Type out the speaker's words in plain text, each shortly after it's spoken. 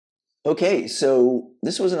Okay, so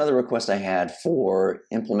this was another request I had for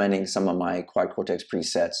implementing some of my Quad Cortex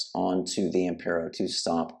presets onto the Ampero II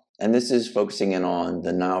Stomp. And this is focusing in on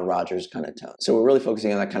the Nile Rodgers kind of tone. So we're really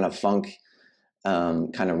focusing on that kind of funk,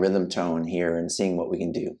 kind of rhythm tone here and seeing what we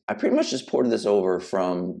can do. I pretty much just ported this over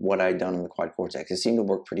from what I'd done in the Quad Cortex. It seemed to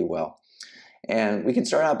work pretty well. And we can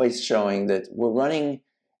start out by showing that we're running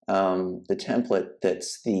the template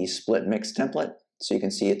that's the split mix template. So you can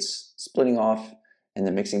see it's splitting off and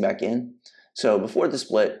then mixing back in. So before the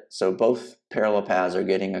split, so both parallel paths are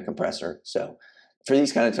getting a compressor. So for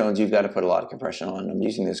these kind of tones, you've got to put a lot of compression on. I'm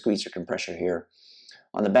using the squeezer compressor here.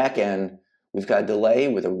 On the back end, we've got a delay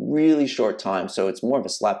with a really short time, so it's more of a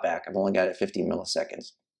slapback. I've only got it 50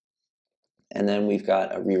 milliseconds. And then we've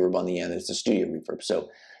got a reverb on the end. It's a studio reverb. So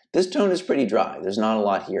this tone is pretty dry. There's not a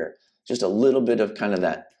lot here. Just a little bit of kind of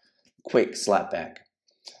that quick slapback.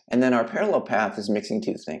 And then our parallel path is mixing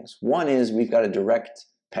two things. One is we've got a direct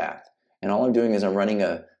path, and all I'm doing is I'm running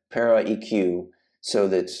a para EQ so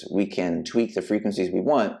that we can tweak the frequencies we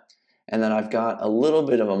want, and then I've got a little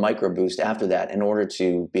bit of a micro boost after that in order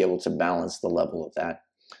to be able to balance the level of that.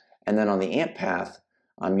 And then on the amp path,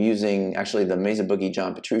 I'm using actually the Mesa Boogie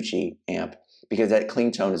John Petrucci amp because that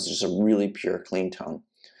clean tone is just a really pure clean tone.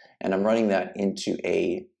 And I'm running that into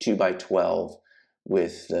a 2x12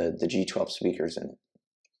 with the G12 speakers in it.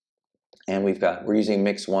 And we're using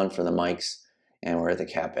mix 1 for the mics, and we're at the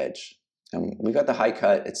cap edge. And we've got the high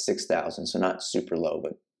cut at 6,000, so not super low,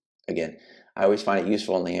 but again, I always find it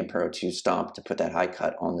useful in the Ampero II Stomp to put that high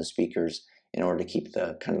cut on the speakers in order to keep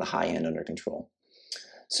the kind of the high end under control.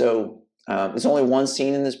 So there's only one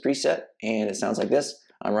scene in this preset, and it sounds like this.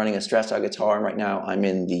 I'm running a Stratocaster guitar, and right now I'm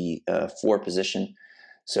in the 4 position,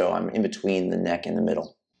 so I'm in between the neck and the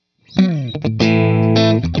middle.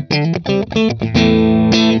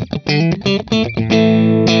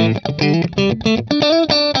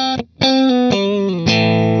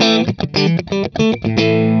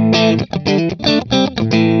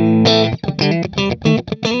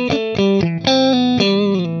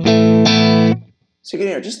 So you can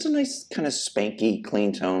hear just a nice kind of spanky,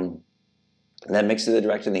 clean tone. That mix of the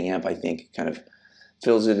direct and the amp, I think, kind of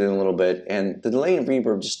fills it in a little bit. And the delay and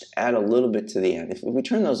reverb just add a little bit to the end. If we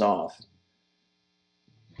turn those off,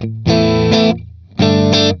 you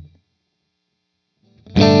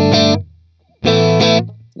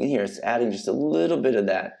can hear it's adding just a little bit of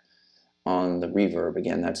that on the reverb.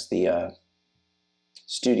 Again, that's the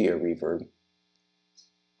studio reverb.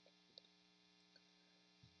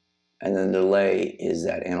 And then the delay is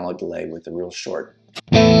that analog delay with the real short.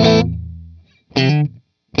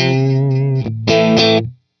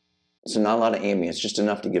 So not a lot of ambience, just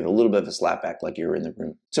enough to give a little bit of a slapback like you're in the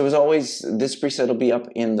room. So as always, this preset will be up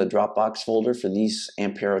in the Dropbox folder for these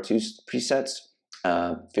Ampero II presets.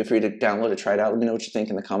 Feel free to download it, try it out, let me know what you think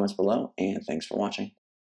in the comments below, and thanks for watching.